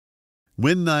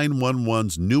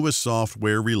WIN-911's newest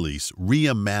software release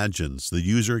reimagines the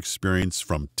user experience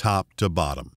from top to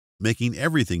bottom, making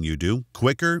everything you do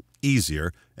quicker,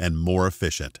 easier, and more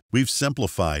efficient. We've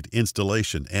simplified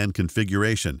installation and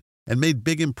configuration and made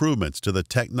big improvements to the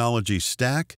technology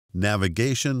stack,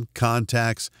 navigation,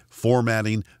 contacts,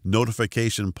 formatting,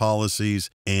 notification policies,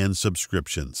 and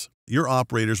subscriptions. Your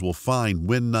operators will find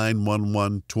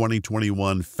WIN-911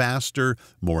 2021 faster,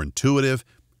 more intuitive,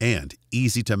 and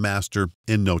easy to master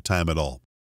in no time at all.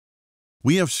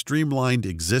 We have streamlined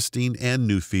existing and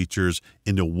new features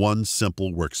into one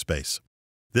simple workspace.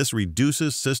 This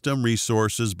reduces system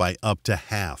resources by up to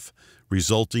half,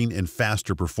 resulting in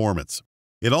faster performance.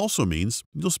 It also means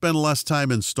you'll spend less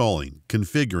time installing,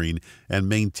 configuring, and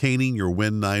maintaining your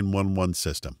WIN-911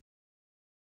 system.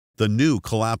 The new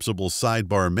collapsible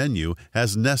sidebar menu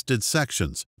has nested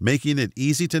sections, making it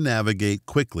easy to navigate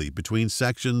quickly between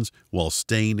sections while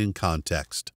staying in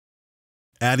context.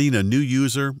 Adding a new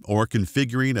user or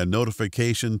configuring a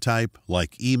notification type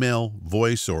like email,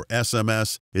 voice, or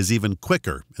SMS is even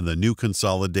quicker in the new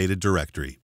Consolidated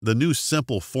Directory. The new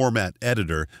Simple Format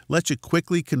Editor lets you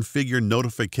quickly configure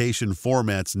notification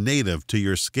formats native to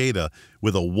your SCADA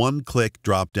with a one-click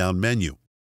drop-down menu.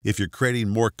 If you're creating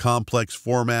more complex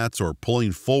formats or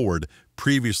pulling forward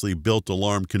previously built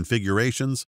alarm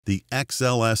configurations, the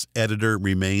XLS editor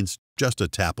remains just a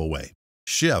tap away.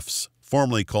 Shifts,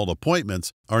 formerly called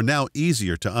appointments, are now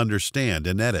easier to understand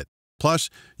and edit.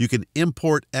 Plus, you can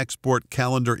import-export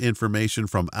calendar information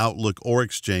from Outlook or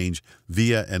Exchange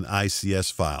via an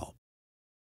ICS file.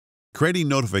 Creating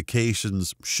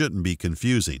notifications shouldn't be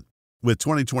confusing. With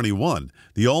 2021,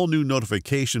 the all-new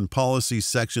notification policy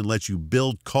section lets you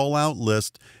build call-out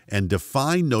lists and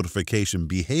define notification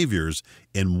behaviors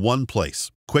in one place,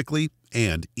 quickly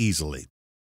and easily.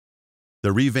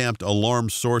 The revamped Alarm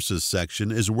Sources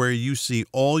section is where you see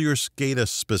all your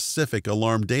SCADA-specific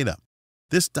alarm data.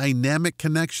 This dynamic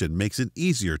connection makes it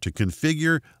easier to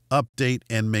configure, update,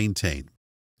 and maintain.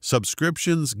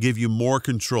 Subscriptions give you more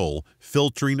control,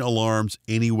 filtering alarms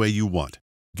any way you want.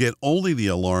 Get only the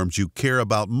alarms you care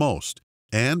about most,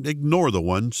 and ignore the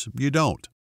ones you don't.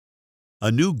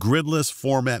 A new gridless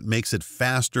format makes it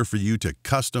faster for you to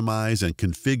customize and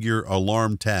configure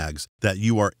alarm tags that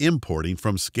you are importing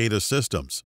from SCADA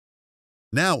systems.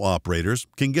 Now operators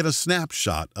can get a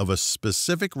snapshot of a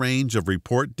specific range of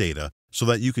report data so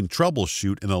that you can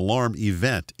troubleshoot an alarm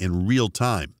event in real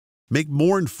time. Make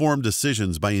more informed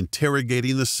decisions by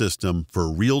interrogating the system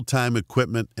for real-time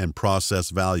equipment and process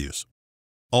values.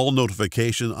 All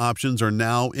notification options are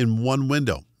now in one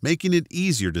window, making it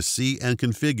easier to see and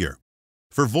configure.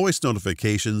 For voice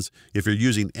notifications, if you're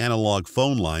using analog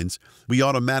phone lines, we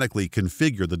automatically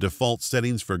configure the default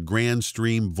settings for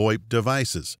Grandstream VoIP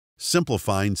devices,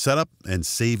 simplifying setup and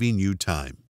saving you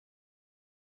time.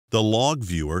 The log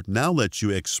viewer now lets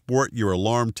you export your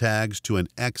alarm tags to an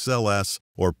XLS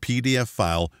or PDF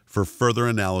file for further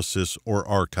analysis or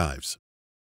archives.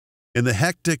 In the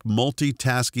hectic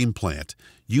multitasking plant,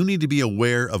 you need to be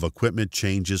aware of equipment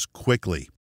changes quickly.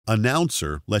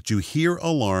 Announcer lets you hear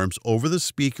alarms over the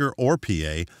speaker or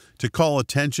PA to call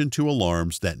attention to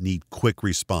alarms that need quick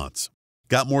response.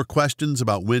 Got more questions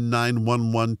about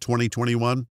WIN-911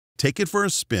 2021? Take it for a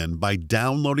spin by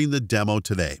downloading the demo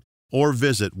today or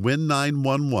visit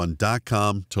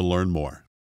win911.com to learn more.